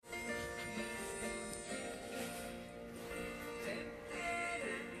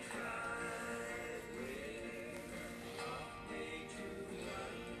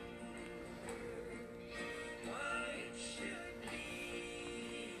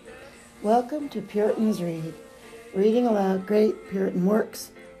Welcome to Puritans Read, reading aloud great Puritan works,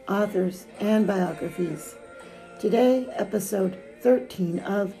 authors, and biographies. Today, episode 13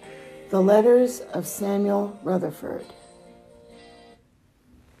 of The Letters of Samuel Rutherford.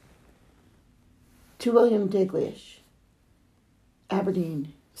 To William Dalglish,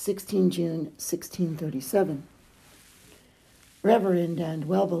 Aberdeen, 16 June 1637. Reverend and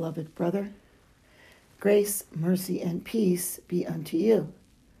well-beloved brother, grace, mercy, and peace be unto you.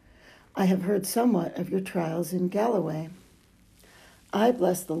 I have heard somewhat of your trials in Galloway. I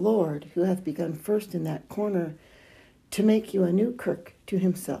bless the Lord, who hath begun first in that corner, to make you a new kirk to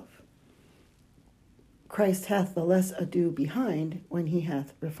himself. Christ hath the less ado behind when he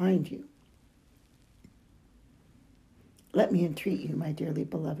hath refined you. Let me entreat you, my dearly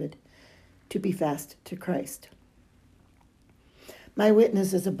beloved, to be fast to Christ. My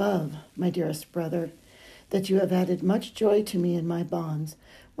witness is above, my dearest brother, that you have added much joy to me in my bonds,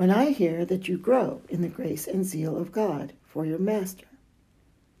 when I hear that you grow in the grace and zeal of God for your Master.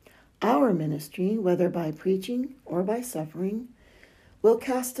 Our ministry, whether by preaching or by suffering, will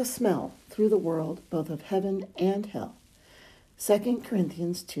cast a smell through the world both of heaven and hell. 2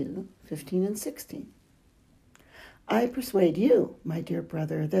 Corinthians 2, 15 and 16. I persuade you, my dear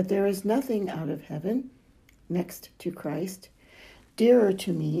brother, that there is nothing out of heaven, next to Christ, dearer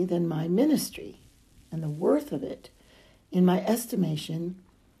to me than my ministry, and the worth of it, in my estimation,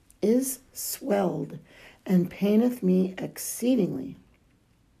 is swelled, and paineth me exceedingly.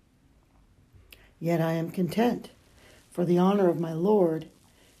 Yet I am content, for the honor of my Lord,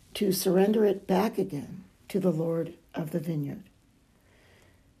 to surrender it back again to the Lord of the vineyard.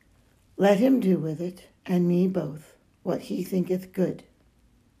 Let him do with it, and me both, what he thinketh good.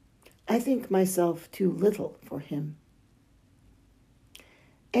 I think myself too little for him.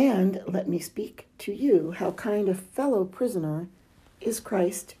 And let me speak to you how kind a fellow prisoner is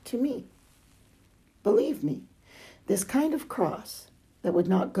Christ to me. Believe me, this kind of cross that would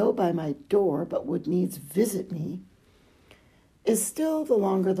not go by my door but would needs visit me is still the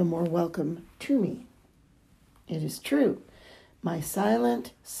longer the more welcome to me. It is true, my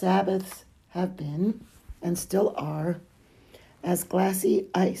silent Sabbaths have been, and still are, as glassy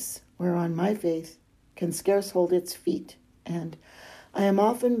ice whereon my faith can scarce hold its feet, and I am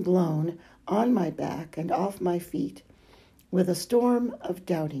often blown on my back and off my feet with a storm of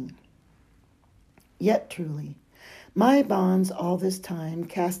doubting. Yet truly, my bonds all this time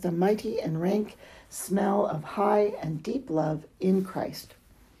cast a mighty and rank smell of high and deep love in Christ.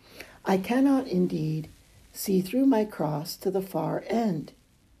 I cannot indeed see through my cross to the far end,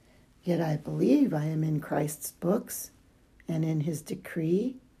 yet I believe I am in Christ's books and in his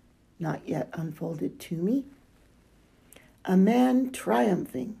decree, not yet unfolded to me. A man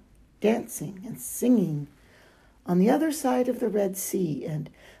triumphing, dancing, and singing on the other side of the Red Sea, and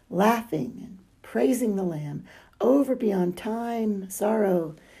laughing and praising the Lamb over beyond time,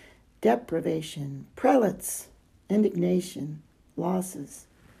 sorrow, deprivation, prelates, indignation, losses,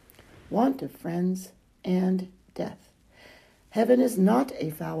 want of friends, and death. Heaven is not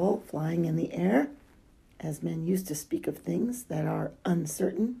a fowl flying in the air, as men used to speak of things that are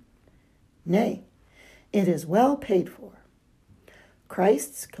uncertain. Nay, it is well paid for.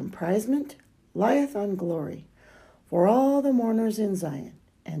 Christ's comprisement lieth on glory for all the mourners in Zion,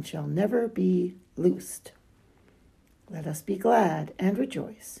 and shall never be loosed. Let us be glad and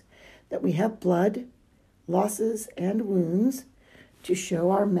rejoice that we have blood, losses, and wounds to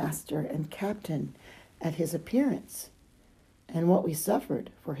show our Master and Captain at his appearance, and what we suffered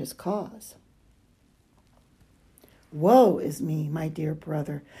for his cause. Woe is me, my dear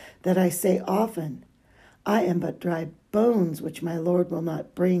brother, that I say often, I am but dry bones which my Lord will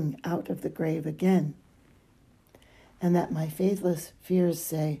not bring out of the grave again, and that my faithless fears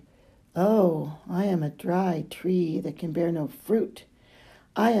say, oh, I am a dry tree that can bear no fruit.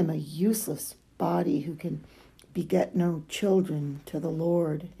 I am a useless body who can beget no children to the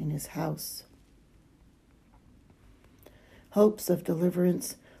Lord in his house. Hopes of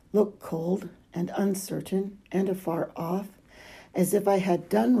deliverance look cold and uncertain and afar off, as if I had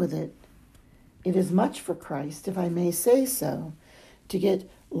done with it. It is much for Christ, if I may say so, to get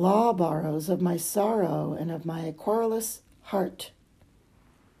law borrows of my sorrow and of my querulous heart.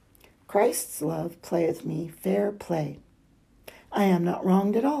 Christ's love playeth me fair play. I am not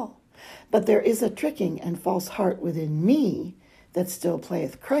wronged at all, but there is a tricking and false heart within me that still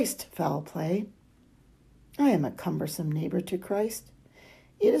playeth Christ foul play. I am a cumbersome neighbor to Christ.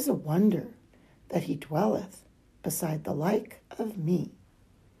 It is a wonder that he dwelleth beside the like of me.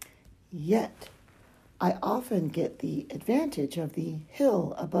 Yet I often get the advantage of the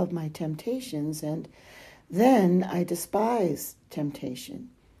hill above my temptations, and then I despise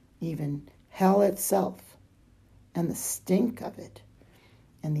temptation even hell itself, and the stink of it,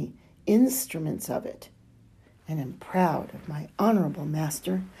 and the instruments of it, and am proud of my honorable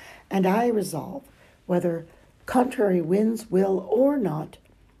master, and I resolve, whether contrary winds will or not,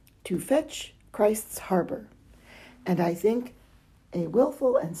 to fetch Christ's harbor, and I think a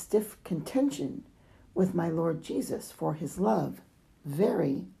wilful and stiff contention with my Lord Jesus for his love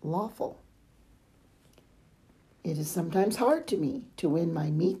very lawful. It is sometimes hard to me to win my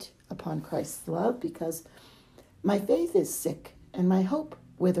meat upon Christ's love, because my faith is sick, and my hope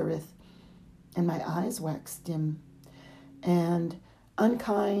withereth, and my eyes wax dim, and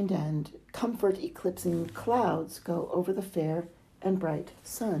unkind and comfort-eclipsing clouds go over the fair and bright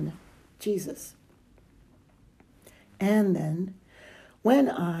sun, Jesus. And then, when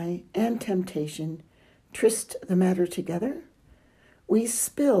I and temptation tryst the matter together, we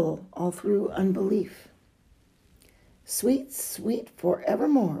spill all through unbelief. Sweet, sweet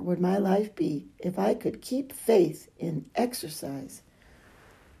forevermore would my life be if I could keep faith in exercise.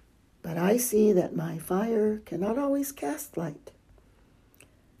 But I see that my fire cannot always cast light.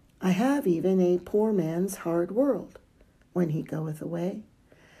 I have even a poor man's hard world when he goeth away.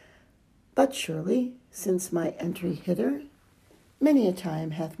 But surely, since my entry hither, many a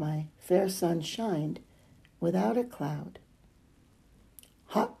time hath my fair sun shined without a cloud.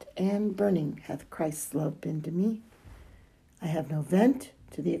 Hot and burning hath Christ's love been to me. I have no vent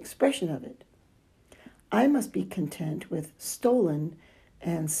to the expression of it. I must be content with stolen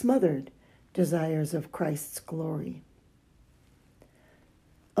and smothered desires of Christ's glory.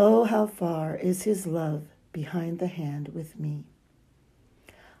 Oh, how far is his love behind the hand with me.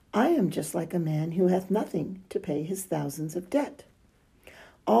 I am just like a man who hath nothing to pay his thousands of debt.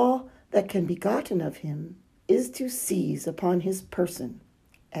 All that can be gotten of him is to seize upon his person,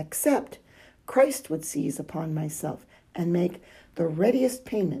 except Christ would seize upon myself and make the readiest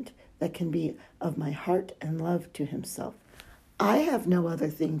payment that can be of my heart and love to himself. I have no other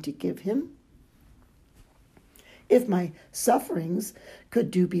thing to give him. If my sufferings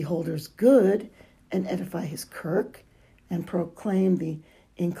could do beholders good and edify his kirk and proclaim the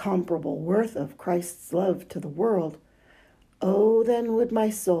incomparable worth of Christ's love to the world, oh, then would my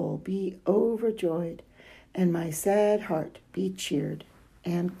soul be overjoyed and my sad heart be cheered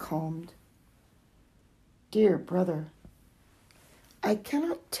and calmed. Dear brother, I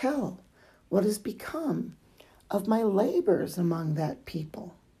cannot tell what has become of my labors among that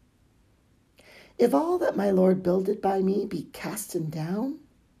people. If all that my Lord builded by me be casten down,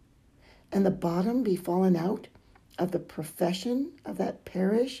 and the bottom be fallen out of the profession of that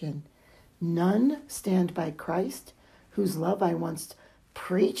parish, and none stand by Christ, whose love I once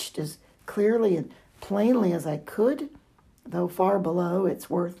preached as clearly and plainly as I could, though far below its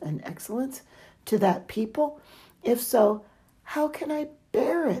worth and excellence, to that people, if so, how can I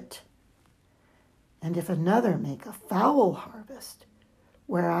bear it? And if another make a foul harvest,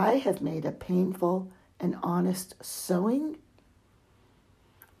 where I have made a painful and honest sowing,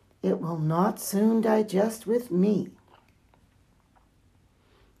 it will not soon digest with me.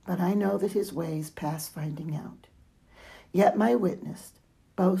 But I know that his ways pass finding out. Yet my witness,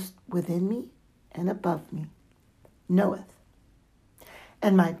 both within me and above me, knoweth.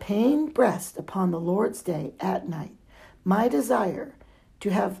 And my pained breast upon the Lord's day at night, my desire to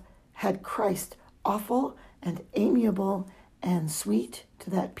have had Christ awful and amiable and sweet to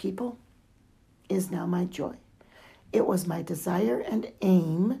that people, is now my joy. It was my desire and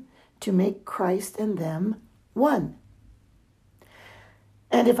aim to make Christ and them one.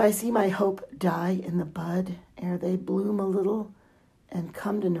 And if I see my hope die in the bud ere they bloom a little and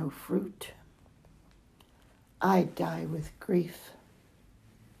come to no fruit, I die with grief.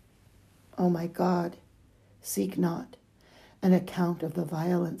 O my God, seek not an account of the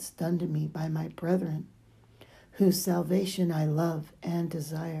violence done to me by my brethren, whose salvation I love and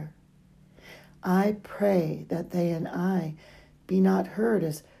desire. I pray that they and I be not heard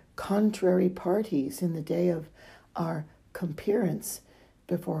as contrary parties in the day of our comparence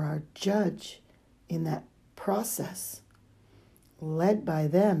before our judge in that process, led by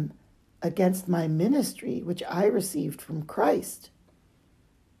them against my ministry, which I received from Christ.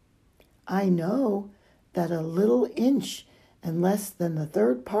 I know that a little inch and less than the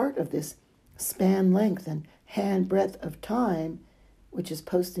third part of this span length and handbreadth of time, which is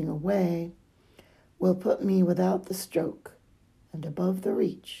posting away, will put me without the stroke and above the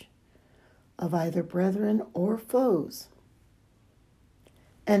reach of either brethren or foes.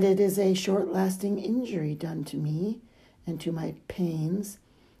 And it is a short-lasting injury done to me and to my pains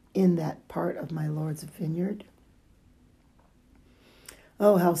in that part of my Lord's vineyard.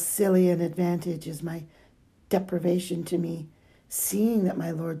 Oh, how silly an advantage is my deprivation to me, seeing that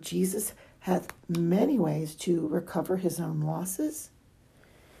my Lord Jesus hath many ways to recover his own losses,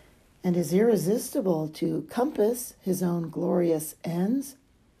 and is irresistible to compass his own glorious ends,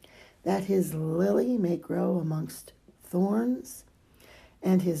 that his lily may grow amongst thorns,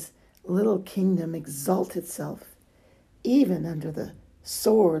 and his little kingdom exalt itself, even under the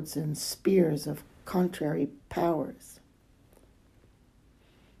swords and spears of contrary powers.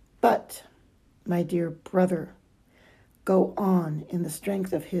 But, my dear brother, go on in the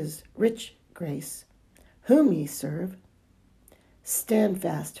strength of his rich grace, whom ye serve. Stand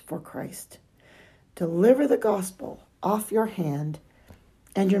fast for Christ. Deliver the gospel off your hand,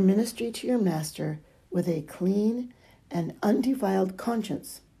 and your ministry to your master with a clean and undefiled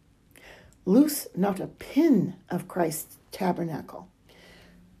conscience. Loose not a pin of Christ's tabernacle.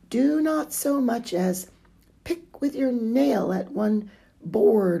 Do not so much as pick with your nail at one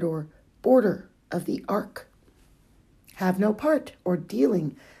board or border of the ark. Have no part or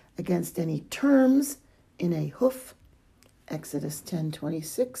dealing against any terms in a hoof, Exodus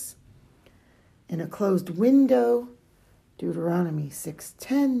 10:26, in a closed window, Deuteronomy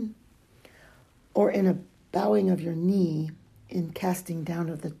 6:10, or in a bowing of your knee in casting down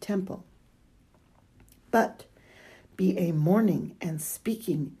of the temple. But be a mourning and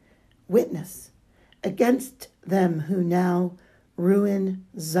speaking witness against them who now ruin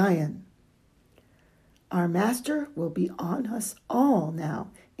Zion. Our master will be on us all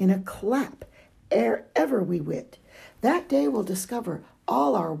now in a clap, ere ever we wit. That day will discover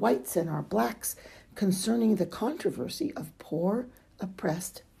all our whites and our blacks concerning the controversy of poor,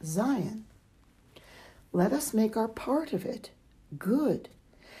 oppressed Zion. Let us make our part of it good,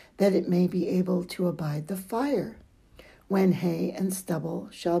 that it may be able to abide the fire, when hay and stubble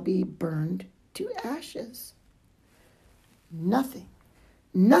shall be burned to ashes.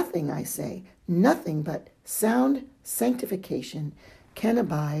 Nothing, I say, nothing but sound sanctification can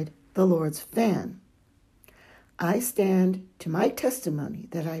abide the Lord's fan. I stand to my testimony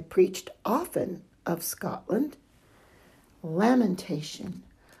that I preached often of Scotland. Lamentation,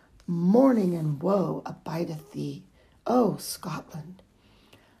 mourning and woe abideth thee, O Scotland.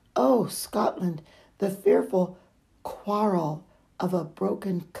 O Scotland, the fearful quarrel of a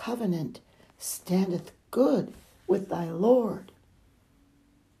broken covenant standeth good with thy Lord.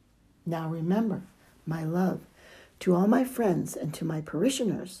 Now remember, my love, to all my friends and to my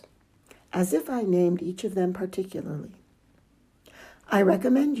parishioners, as if I named each of them particularly, I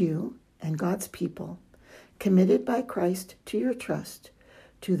recommend you and God's people, committed by Christ to your trust,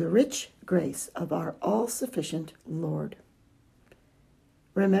 to the rich grace of our all-sufficient Lord.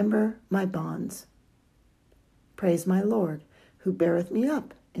 Remember my bonds. Praise my Lord, who beareth me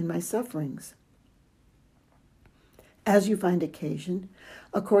up in my sufferings. As you find occasion,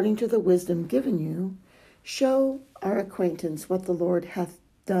 according to the wisdom given you, show our acquaintance what the Lord hath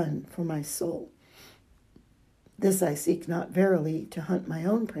done for my soul. This I seek not verily to hunt my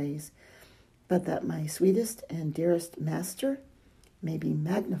own praise, but that my sweetest and dearest Master may be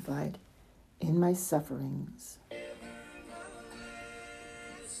magnified in my sufferings.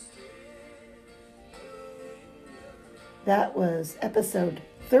 That was episode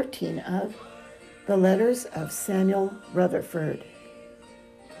 13 of The Letters of Samuel Rutherford.